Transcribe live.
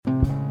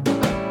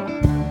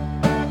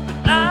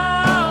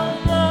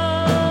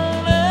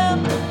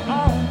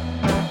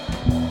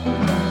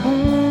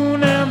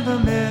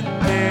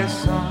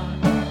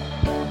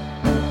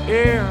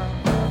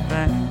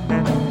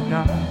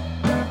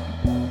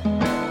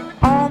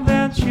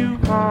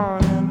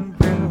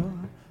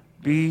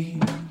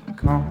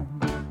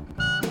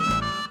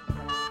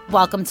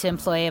Welcome to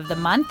Employee of the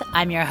Month.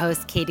 I'm your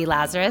host, Katie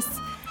Lazarus.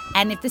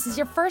 And if this is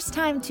your first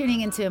time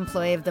tuning into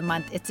Employee of the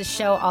Month, it's a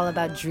show all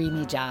about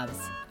dreamy jobs.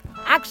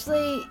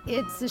 Actually,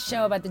 it's a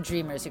show about the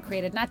dreamers who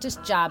created not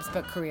just jobs,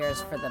 but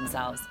careers for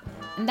themselves.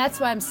 And that's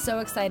why I'm so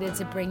excited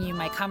to bring you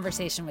my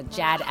conversation with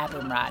Jad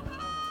Abumrad.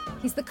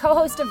 He's the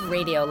co-host of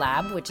Radio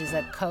Lab, which is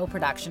a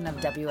co-production of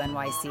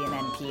WNYC and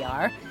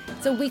NPR.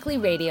 It's a weekly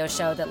radio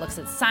show that looks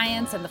at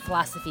science and the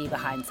philosophy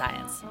behind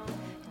science.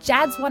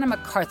 Jad's won a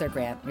MacArthur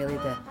Grant, really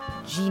the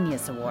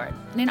Genius Award.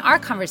 And in our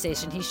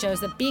conversation, he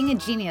shows that being a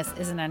genius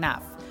isn't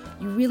enough.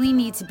 You really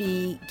need to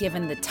be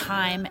given the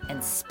time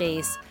and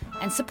space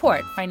and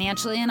support,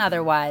 financially and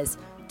otherwise,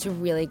 to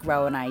really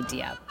grow an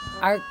idea.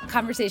 Our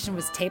conversation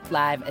was taped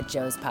live at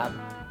Joe's Pub.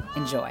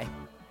 Enjoy.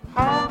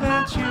 All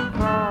that you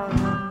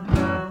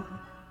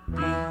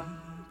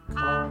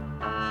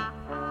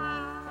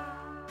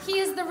He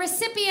is the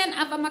recipient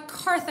of a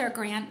MacArthur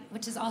Grant,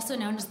 which is also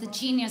known as the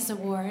Genius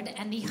Award,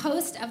 and the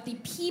host of the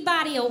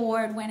Peabody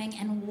Award-winning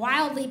and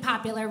wildly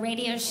popular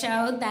radio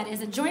show that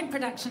is a joint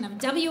production of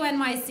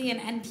WNYC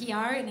and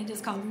NPR, and it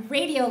is called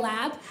Radio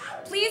Lab.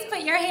 Please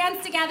put your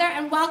hands together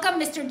and welcome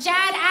Mr.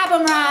 Jad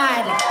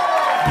Abumrad.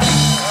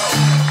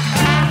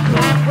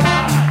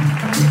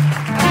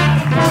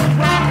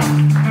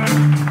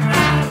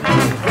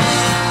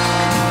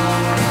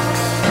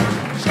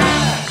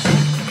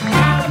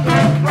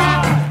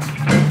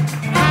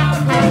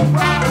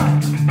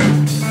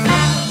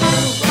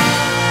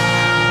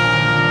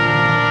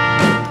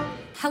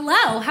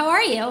 Hello, how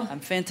are you? I'm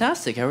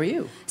fantastic. How are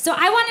you? So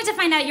I wanted to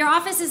find out, your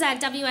office is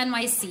at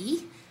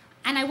WNYC,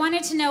 and I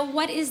wanted to know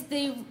what is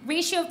the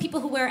ratio of people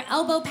who wear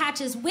elbow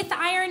patches with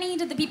irony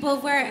to the people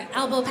who wear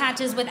elbow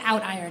patches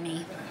without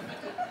irony?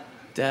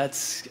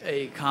 That's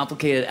a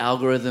complicated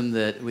algorithm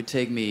that would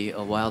take me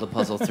a while to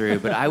puzzle through,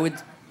 but I would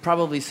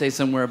probably say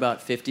somewhere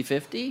about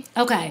 50-50.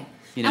 Okay.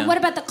 You know? And what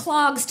about the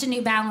clogs to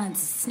New Balance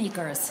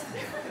sneakers?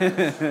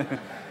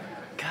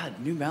 God,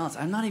 New Balance.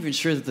 I'm not even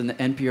sure that the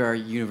NPR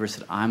universe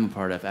that I'm a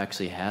part of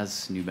actually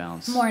has New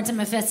Balance. More into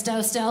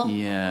Mephisto still?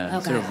 Yeah,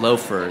 okay. Sort of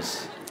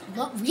loafers.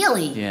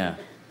 Really? Yeah.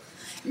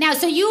 Now,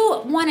 so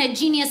you won a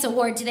Genius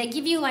Award. Do they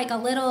give you like a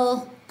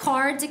little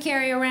card to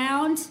carry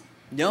around?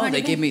 No,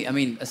 they gave me, I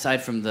mean,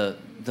 aside from the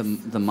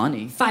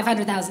money.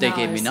 $500,000. They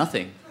gave me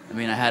nothing. I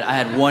mean, I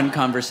had one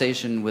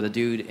conversation with a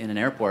dude in an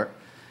airport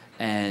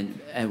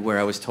and where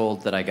I was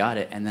told that I got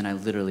it, and then I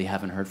literally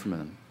haven't heard from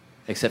them,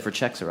 except for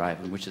checks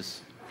arriving, which is...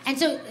 And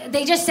so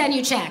they just send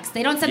you checks.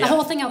 They don't send the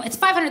whole thing out. It's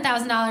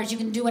 $500,000. You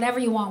can do whatever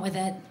you want with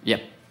it.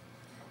 Yep.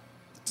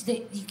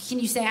 Can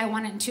you say I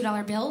want it in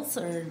 $2 bills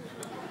or?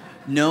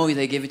 No,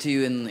 they give it to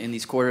you in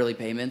these quarterly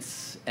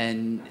payments,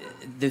 and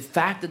the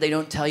fact that they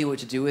don't tell you what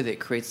to do with it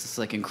creates this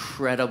like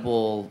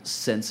incredible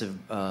sense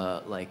of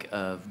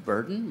of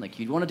burden. Like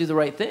you'd want to do the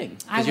right thing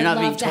because you're not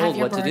being told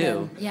what to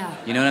do. Yeah.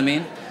 You know what I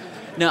mean?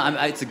 No,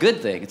 it's a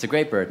good thing. It's a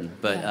great burden,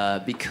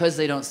 but because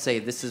they don't say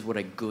this is what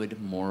a good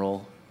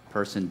moral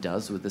person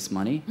does with this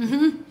money,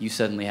 you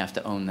suddenly have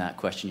to own that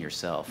question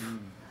yourself.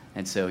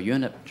 And so you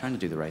end up trying to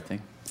do the right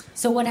thing.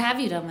 So what have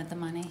you done with the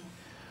money?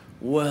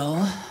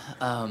 Well,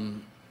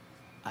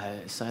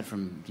 aside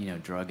from,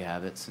 drug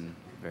habits and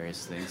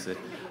various things, that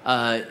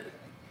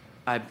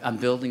I'm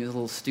building a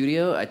little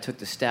studio. I took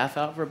the staff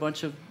out for a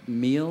bunch of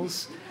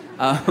meals.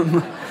 I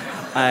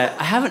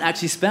haven't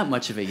actually spent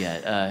much of it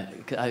yet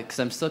because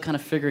I'm still kind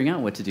of figuring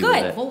out what to do with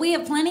it. Good. Well, we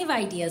have plenty of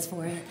ideas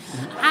for it.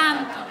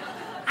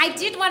 I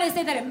did want to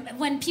say that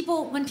when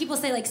people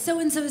say like so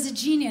and so is a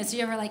genius, do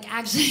you ever like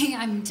actually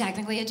I'm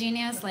technically a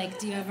genius? Like,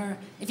 do you ever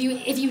if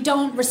you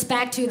don't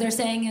respect who they're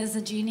saying is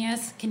a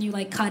genius, can you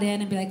like cut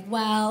in and be like,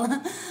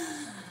 well?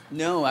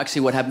 No,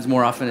 actually, what happens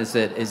more often is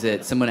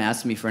that someone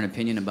asks me for an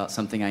opinion about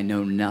something I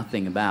know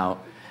nothing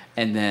about,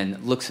 and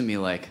then looks at me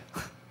like,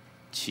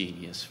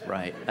 genius,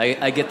 right?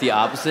 I get the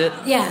opposite.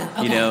 Yeah.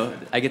 Okay.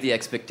 I get the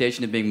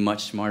expectation of being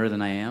much smarter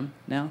than I am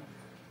now,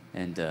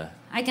 and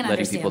I can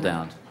letting people that.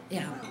 down.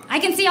 Yeah, I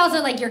can see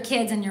also like your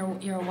kids and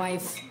your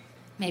wife,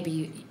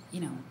 maybe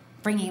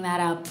bringing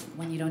that up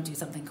when you don't do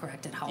something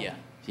correct at home.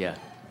 Yeah,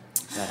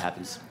 that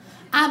happens.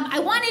 I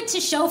wanted to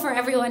show for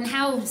everyone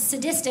how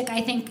sadistic I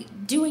think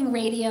doing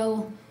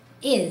radio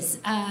is.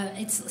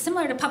 It's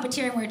similar to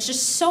puppeteering, where it's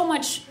just so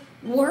much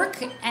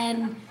work,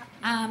 and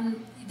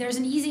there's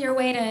an easier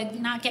way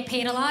to not get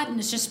paid a lot, and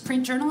it's just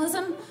print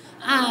journalism.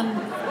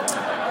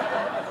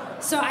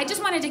 So I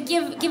just wanted to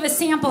give a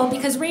sample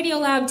because Radio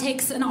Lab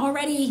takes an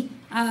already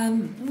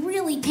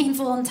really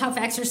painful and tough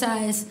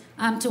exercise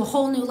to a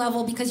whole new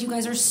level because you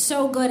guys are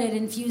so good at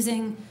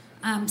infusing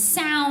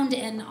sound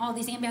and all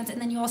these ambience, and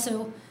then you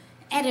also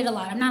edit a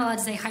lot. I'm not allowed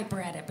to say hyper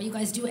edit, but you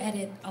guys do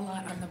edit a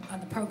lot on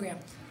the program.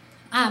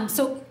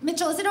 So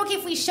Mitchell, is it okay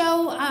if we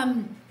show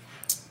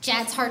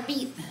Jad's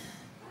heartbeat?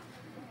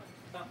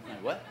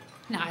 What?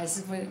 No,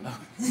 it's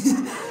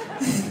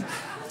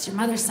your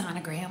mother's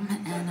sonogram,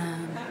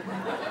 and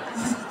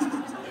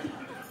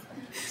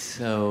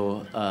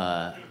so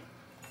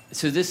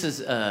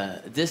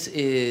this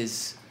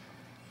is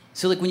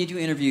So like when you do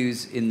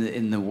interviews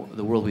in the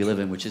world we live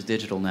in, which is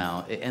digital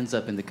now, it ends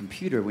up in the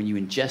computer. When you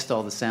ingest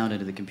all the sound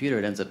into the computer,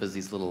 it ends up as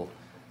these little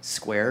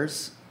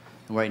squares.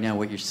 And right now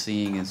what you're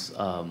seeing is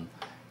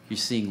you're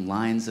seeing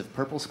lines of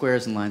purple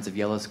squares and lines of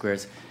yellow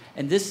squares.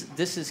 And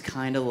this is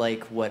kind of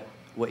like what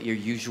your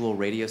usual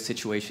radio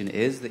situation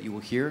is that you will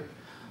hear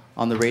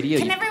on the radio.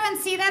 Can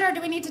everyone see that, or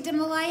do we need to dim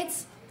the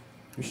lights?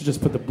 We should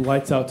just put the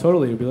lights out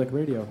totally. It would be like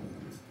radio.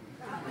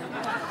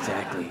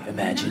 Exactly.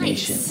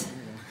 Imagination.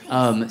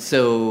 Nice.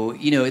 So,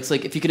 it's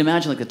like, if you can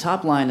imagine, like, the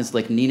top line is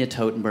like Nina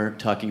Totenberg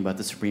talking about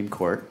the Supreme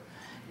Court.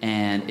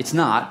 And it's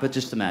not, but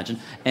just imagine.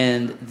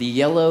 And the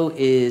yellow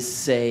is,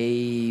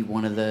 say,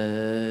 one of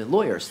the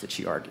lawyers that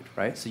she argued,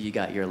 right? So you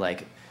got your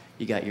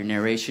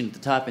narration at the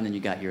top, and then you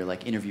got your,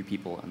 like, interview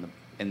people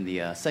in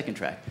the second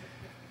track.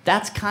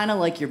 That's kind of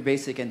like your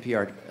basic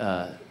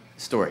NPR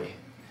story.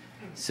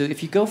 So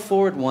if you go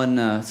forward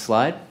one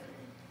slide,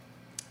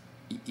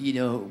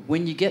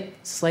 when you get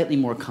slightly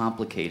more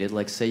complicated,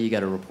 like say you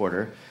got a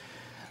reporter,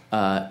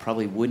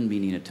 probably wouldn't be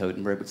Nina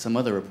Totenberg, but some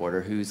other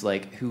reporter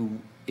who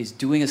is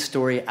doing a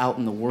story out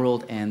in the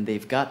world, and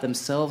they've got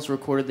themselves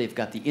recorded, they've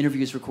got the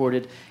interviews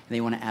recorded, and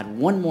they want to add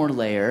one more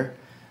layer,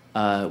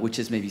 which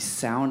is maybe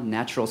sound,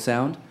 natural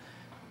sound.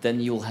 Then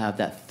you'll have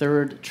that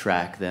third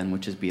track then,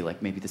 which is be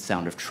like maybe the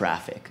sound of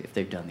traffic if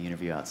they've done the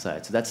interview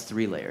outside. So that's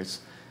 3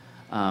 layers.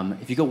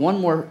 If you go one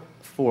more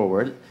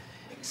forward,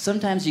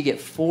 sometimes you get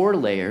 4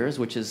 layers,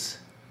 which is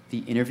the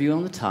interview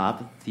on the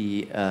top,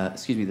 the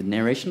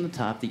narration on the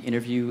top, the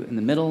interview in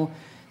the middle,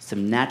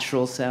 some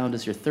natural sound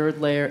as your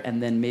third layer,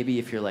 and then maybe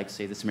if you're like,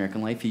 say, This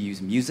American Life, you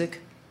use music.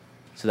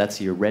 So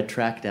that's your red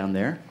track down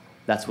there.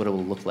 That's what it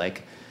will look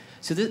like.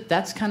 So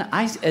that's kind of,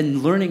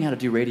 and learning how to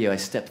do radio, I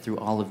stepped through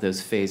all of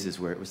those phases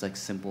where it was like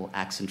simple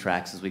accent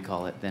tracks, as we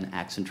call it, then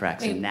accent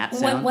tracks and nat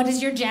sound. What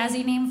is your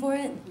jazzy name for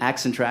it?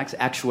 Accent tracks.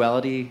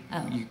 Actuality,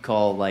 you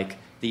call like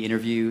the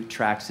interview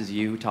tracks is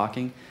you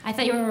talking. I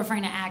thought you were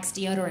referring to Axe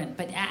deodorant,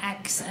 but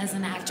Axe as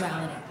an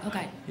actuality.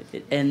 Okay.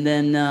 And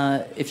then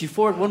if you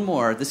forward one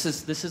more, this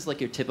is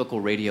like your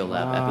typical Radio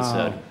Lab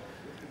episode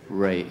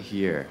right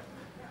here.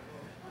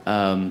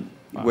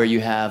 Where you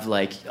have,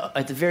 like,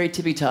 at the very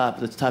tippy top,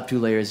 the top 2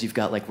 layers, you've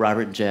got, like,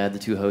 Robert and Jed, the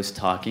 2 hosts,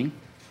 talking.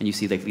 And you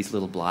see, like, these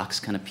little blocks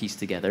kind of pieced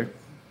together.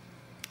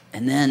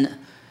 And then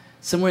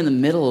somewhere in the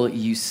middle,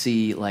 you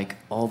see, like,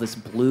 all this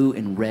blue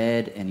and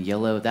red and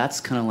yellow.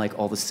 That's kind of like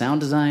all the sound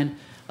design.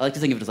 I like to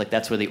think of it as, like,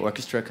 that's where the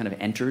orchestra kind of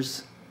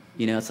enters.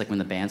 It's like when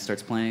the band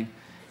starts playing.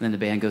 And then the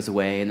band goes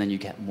away, and then you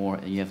get more,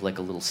 and you have, like,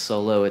 a little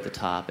solo at the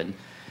top. And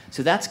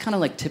so that's kind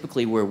of, like,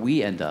 typically where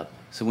we end up.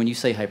 So when you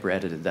say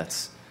hyper-edited,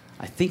 that's,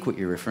 I think, what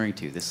you're referring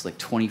to. This like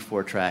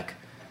 24-track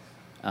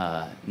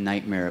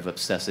nightmare of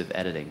obsessive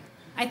editing.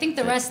 I think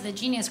the rest of the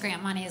Genius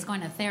Grant money is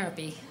going to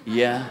therapy.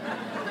 Yeah.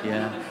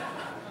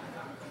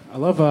 I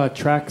love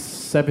track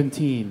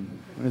 17.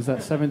 What is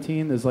that,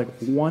 17? There's like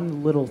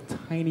one little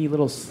tiny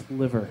little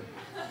sliver.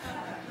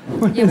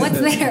 What's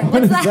there?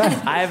 What's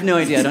that? I have no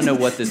idea. I don't know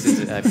what this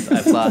is.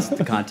 I've lost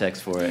the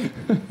context for it.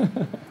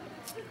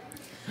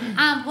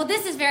 Well,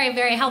 this is very,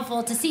 very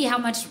helpful to see how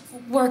much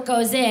work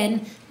goes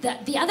in.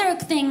 The other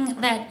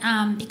thing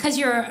that, because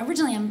you're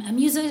originally a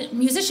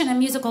musician and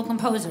musical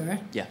composer,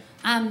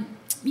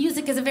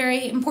 music is a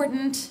very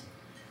important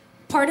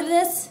part of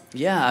this.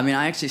 Yeah, I mean,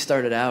 I actually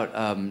started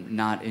out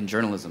not in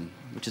journalism,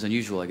 which is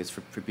unusual, I guess,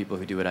 for people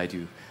who do what I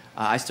do.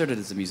 I started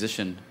as a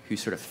musician who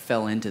sort of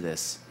fell into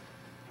this.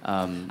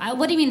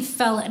 What do you mean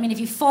fell? I mean, if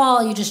you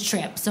fall, you just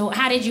trip. So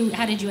how did you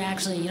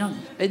actually? You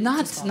don't.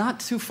 Not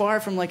too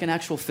far from like an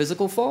actual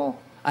physical fall.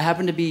 I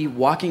happened to be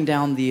walking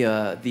down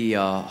the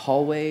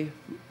hallway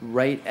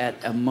right at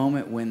a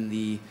moment when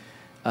the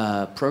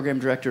program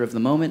director of The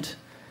Moment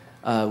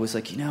was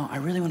like, I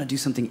really want to do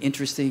something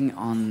interesting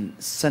on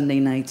Sunday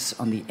nights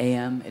on the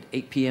AM at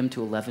 8 p.m.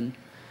 to 11.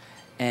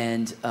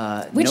 And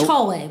which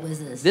hallway was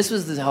this? This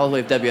was the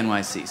hallway of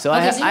WNYC. So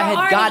okay, I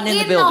had gotten in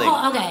the building.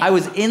 Okay. I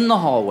was in the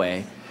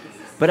hallway,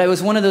 but I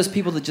was one of those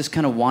people that just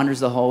kind of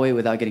wanders the hallway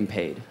without getting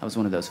paid. I was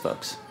one of those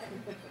folks.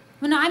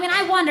 Well, no, I mean,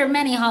 I wander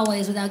many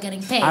hallways without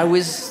getting paid.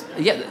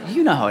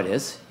 You know how it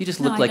is. You just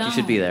look like you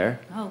should be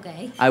there.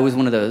 Okay. I was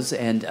one of those,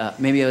 and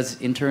maybe I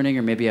was interning,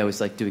 or maybe I was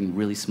like doing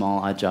really small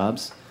odd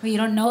jobs. Well, you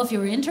don't know if you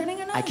were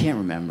interning or not? I can't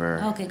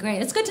remember. Okay,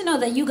 great. It's good to know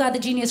that you got the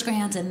Genius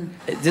Grant, and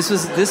this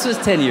was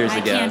 10 years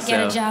ago. I can't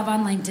get a job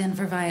on LinkedIn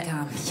for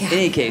Viacom. Yeah. In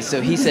any case,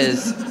 so he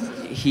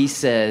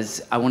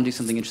says, I want to do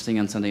something interesting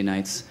on Sunday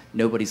nights.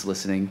 Nobody's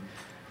listening,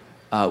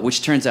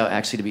 which turns out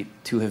actually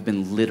to have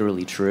been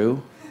literally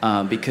true,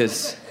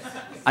 because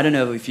I don't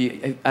know if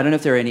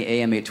there are any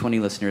AM 820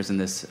 listeners in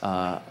this.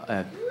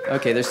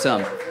 Okay, there's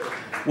some.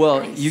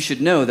 Well, you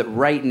should know that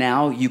right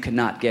now you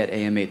cannot get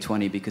AM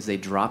 820 because they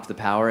dropped the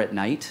power at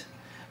night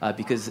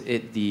because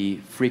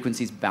the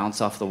frequencies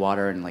bounce off the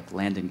water and like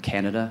land in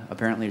Canada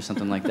apparently or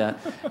something like that,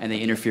 and they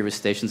interfere with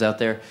stations out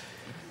there.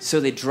 So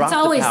they dropped the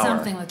power. It's always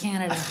something with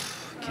Canada.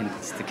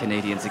 It's the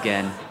Canadians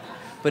again.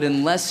 But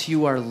unless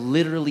you are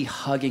literally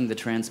hugging the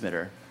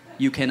transmitter,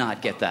 you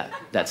cannot get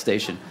that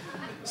station.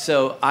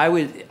 So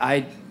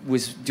I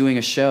was doing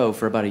a show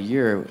for about a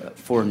year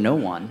for no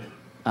one,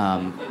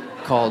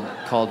 called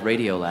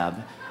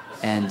Radiolab,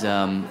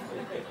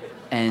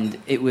 and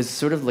it was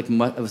sort of like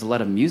it was a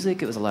lot of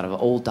music. It was a lot of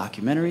old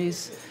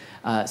documentaries.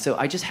 So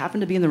I just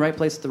happened to be in the right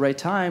place at the right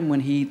time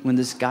when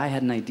this guy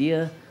had an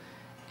idea,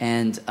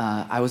 and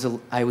I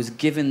was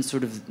given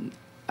sort of,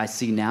 I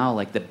see now,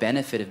 like the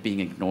benefit of being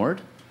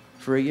ignored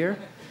for a year,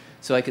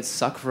 so I could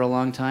suck for a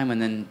long time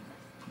and then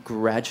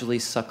gradually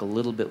suck a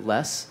little bit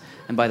less.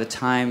 And by the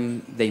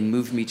time they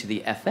moved me to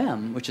the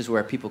FM, which is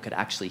where people could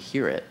actually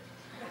hear it,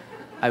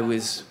 I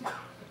was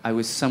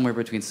somewhere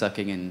between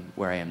sucking and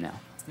where I am now.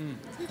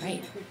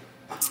 Great.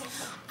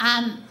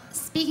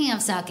 Speaking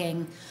of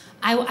sucking,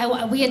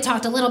 we had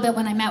talked a little bit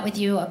when I met with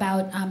you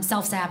about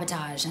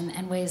self-sabotage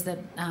and ways that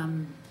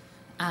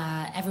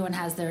everyone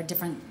has their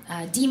different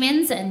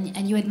demons,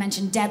 and you had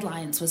mentioned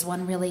deadlines was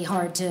one really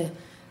hard to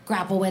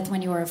grapple with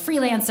when you were a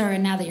freelancer,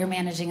 and now that you're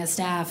managing a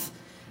staff.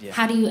 Yeah.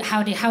 How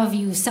have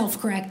you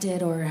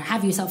self-corrected, or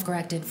have you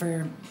self-corrected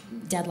for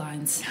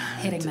deadlines,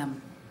 hitting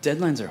them?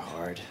 Deadlines are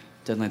hard.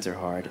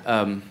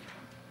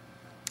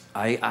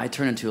 I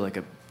turn into like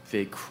a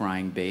big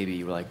crying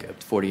baby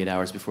like 48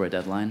 hours before a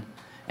deadline,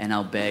 and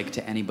I'll beg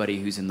to anybody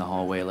who's in the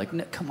hallway, like,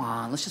 no, come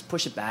on, let's just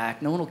push it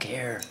back. No one will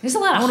care. There's a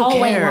lot of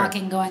hallway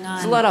walking going on.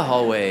 There's a lot of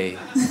hallway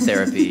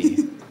therapy,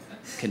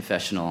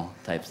 confessional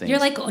type things. You're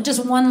like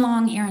just one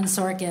long Aaron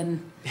Sorkin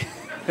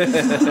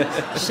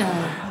show.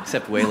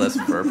 Except way less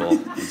verbal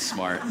and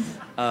smart.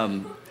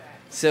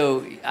 So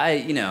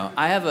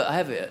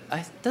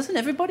doesn't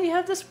everybody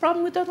have this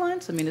problem with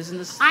deadlines? I mean, isn't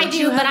this? I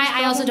do, but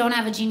I also don't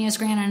have a Genius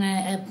Grant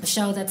and a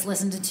show that's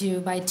listened to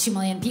by 2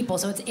 million people.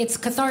 So it's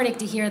cathartic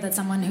to hear that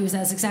someone who's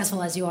as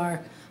successful as you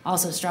are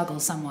also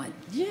struggles somewhat.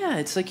 Yeah,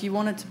 it's like you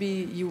want it to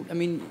be you. I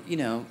mean,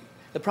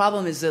 the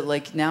problem is that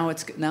like now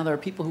there are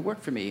people who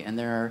work for me, and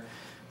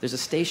there's a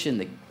station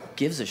that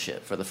gives a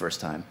shit for the first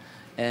time,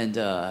 and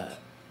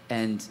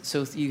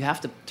so you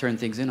have to turn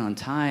things in on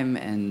time,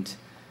 and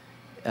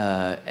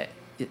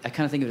I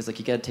kind of think of it as like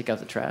you got to take out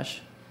the trash,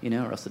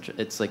 or else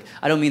it's like,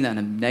 I don't mean that in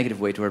a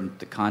negative way toward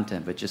the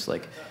content, but just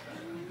like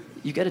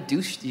you have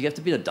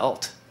to be an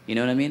adult, you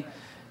know what I mean?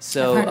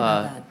 So I've heard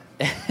about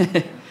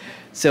that.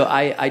 So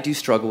I do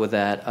struggle with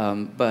that,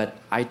 but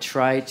I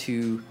try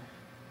to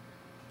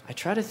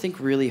think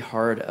really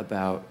hard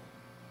about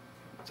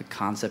the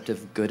concept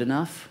of good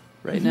enough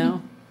right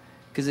now,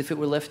 because if it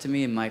were left to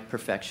me, and my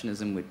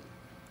perfectionism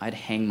I'd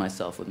hang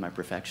myself with my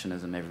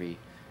perfectionism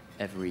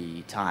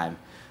every time.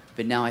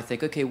 But now I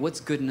think, okay,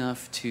 what's good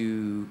enough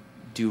to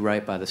do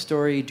right by the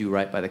story, do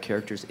right by the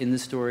characters in the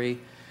story,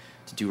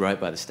 to do right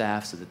by the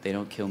staff so that they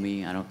don't kill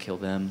me, I don't kill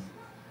them,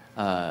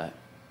 and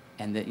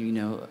that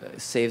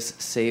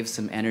saves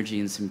some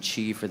energy and some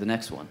chi for the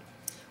next one.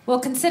 Well,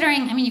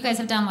 considering, you guys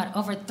have done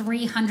over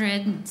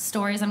 300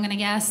 stories, I'm going to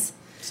guess.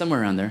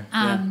 Somewhere around there.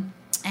 Yeah.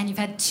 And you've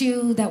had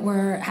 2 that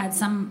had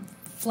some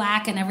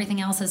flack, and everything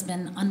else has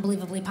been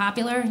unbelievably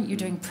popular. You're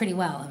doing pretty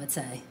well, I would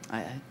say.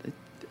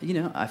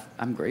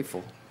 I'm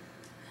grateful.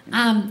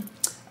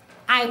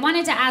 I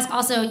wanted to ask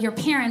also your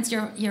parents.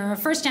 You're a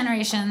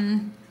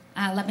first-generation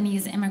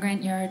Lebanese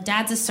immigrant. Your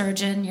dad's a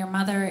surgeon. Your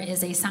mother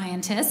is a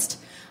scientist.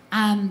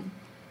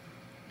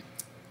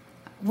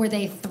 Were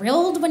they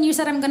thrilled when you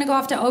said, I'm going to go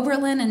off to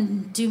Oberlin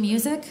and do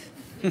music?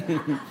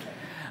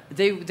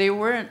 They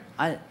weren't.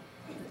 I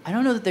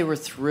don't know that they were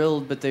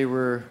thrilled, but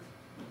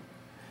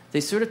they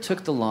sort of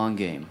took the long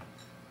game.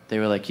 They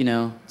were like,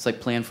 it's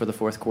like playing for the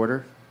fourth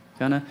quarter,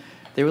 kind of.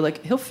 They were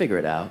like, he'll figure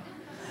it out.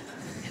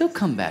 He'll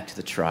come back to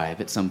the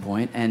tribe at some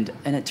point. And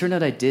it turned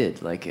out I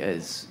did, like,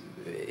 as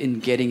in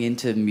getting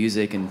into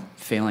music and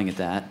failing at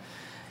that,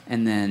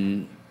 and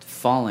then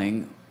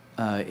falling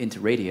into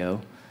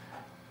radio,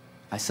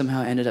 I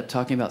somehow ended up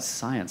talking about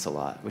science a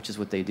lot, which is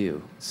what they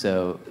do.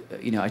 So,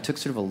 I took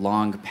sort of a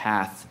long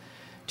path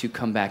to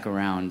come back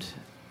around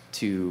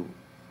to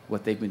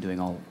what they've been doing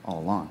all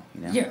along.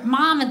 Your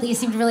mom, at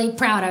least, seemed really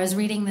proud. I was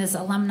reading this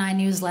alumni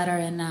newsletter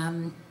in,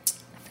 I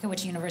forget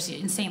which university,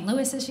 in St.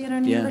 Louis, is she at her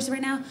university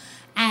right now?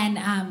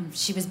 And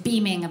she was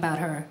beaming about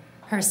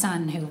her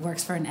son, who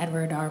works for an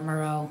Edward R.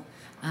 Murrow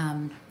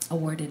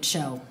awarded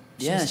show.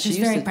 She's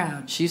very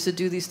proud. She used to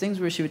do these things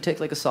where she would take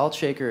like a salt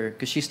shaker,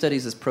 because she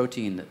studies this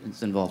protein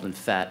that's involved in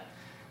fat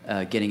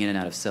getting in and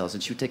out of cells,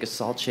 and she would take a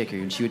salt shaker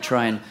and she would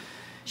try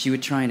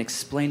and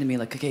explain to me,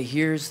 like, okay,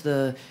 here's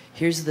the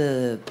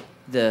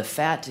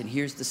fat and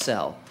here's the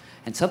cell,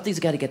 and something's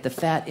got to get the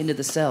fat into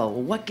the cell.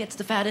 Well, what gets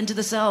the fat into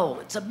the cell?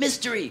 It's a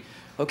mystery.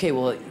 Okay,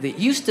 well, it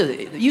used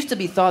to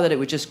be thought that it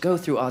would just go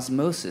through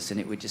osmosis and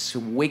it would just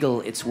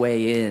wiggle its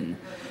way in,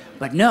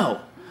 but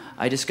no.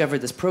 I discovered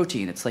this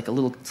protein. It's like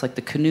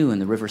the canoe in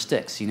the river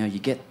Styx.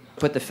 You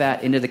put the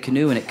fat into the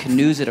canoe and it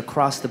canoes it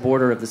across the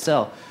border of the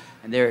cell,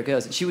 and there it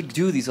goes. And she would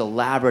do these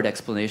elaborate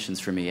explanations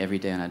for me every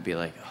day, and I'd be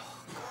like,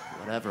 oh,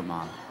 whatever,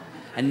 Mom.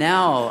 And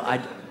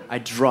now I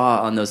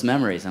draw on those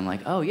memories. I'm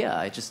like, oh yeah,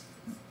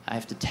 I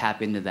have to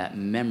tap into that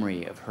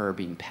memory of her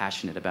being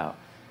passionate about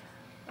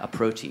a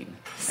protein.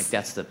 Like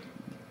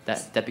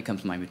that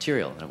becomes my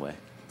material in a way.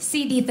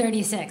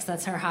 CD36,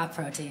 that's her hot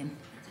protein.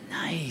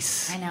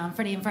 Nice. I know, I'm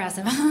pretty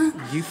impressive.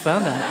 You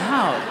found that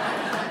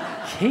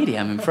out. Katie,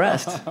 I'm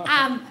impressed.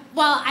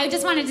 Well, I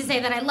just wanted to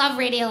say that I love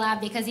Radiolab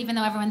because even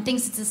though everyone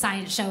thinks it's a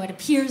science show, it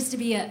appears to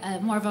be a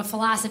more of a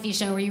philosophy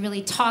show where you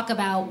really talk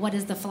about what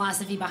is the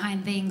philosophy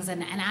behind things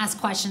and ask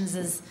questions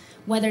as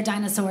whether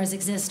dinosaurs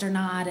exist or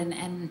not,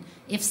 and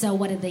if so,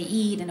 what did they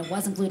eat, and it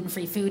wasn't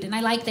gluten-free food. And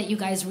I like that you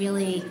guys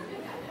really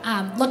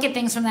look at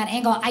things from that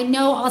angle. I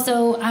know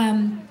also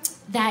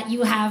that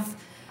you have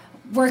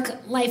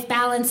work-life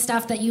balance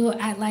stuff that you,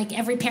 like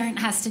every parent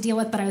has to deal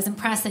with, but I was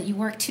impressed that you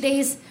work 2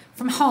 days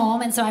from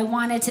home, and so I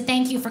wanted to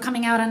thank you for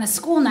coming out on a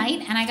school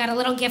night, and I got a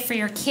little gift for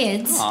your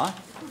kids. Aw.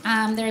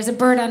 There's a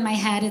bird on my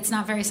head. It's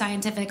not very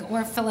scientific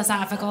or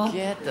philosophical.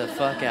 Get the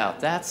fuck out.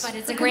 But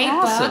it's a great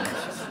awesome. book.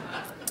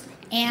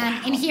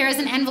 And in here is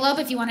an envelope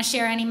if you want to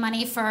share any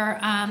money for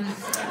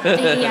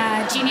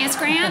the Genius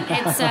Grant.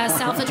 It's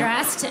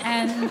self-addressed,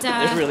 and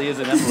There really is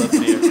an envelope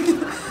here.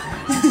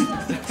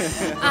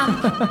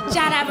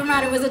 Chad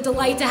Abumrad, it was a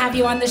delight to have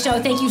you on the show.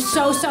 Thank you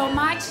so, so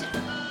much.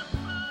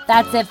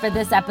 That's it for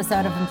this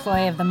episode of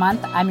Employee of the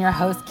Month. I'm your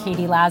host,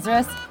 Katie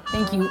Lazarus.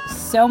 Thank you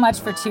so much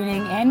for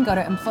tuning in. Go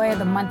to Employee of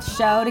the Month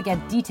show to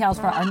get details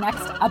for our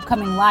next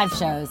upcoming live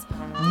shows,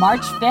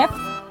 March 5th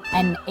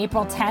and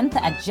April 10th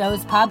at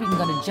Joe's Pub. You can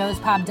go to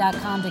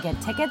joespub.com to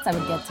get tickets. I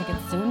would get tickets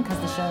soon because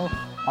the show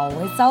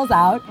always sells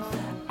out.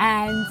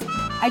 And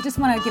I just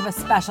want to give a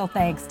special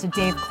thanks to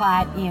Dave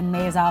Klatt, Ian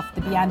Mazoff,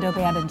 the Biondo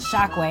Band, and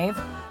Shockwave,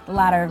 the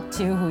latter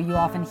two who you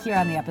often hear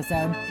on the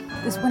episode.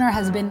 This winter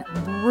has been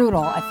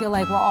brutal. I feel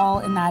like we're all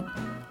in that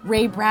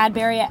Ray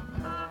Bradbury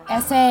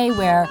essay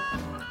where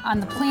on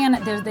the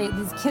planet, there's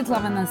these kids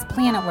live on this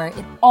planet where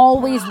it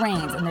always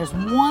rains, and there's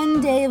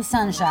one day of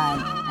sunshine.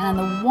 And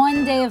on the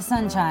one day of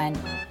sunshine,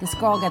 this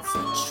girl gets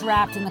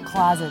trapped in the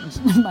closet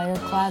by her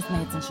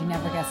classmates, and she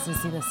never gets to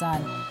see the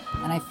sun.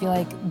 And I feel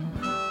like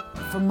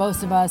for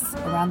most of us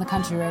around the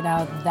country right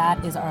now,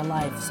 that is our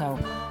life. So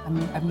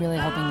I'm really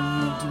hoping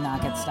you do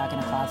not get stuck in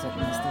a closet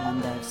and miss the one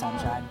day of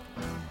sunshine.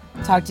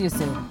 Talk to you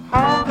soon.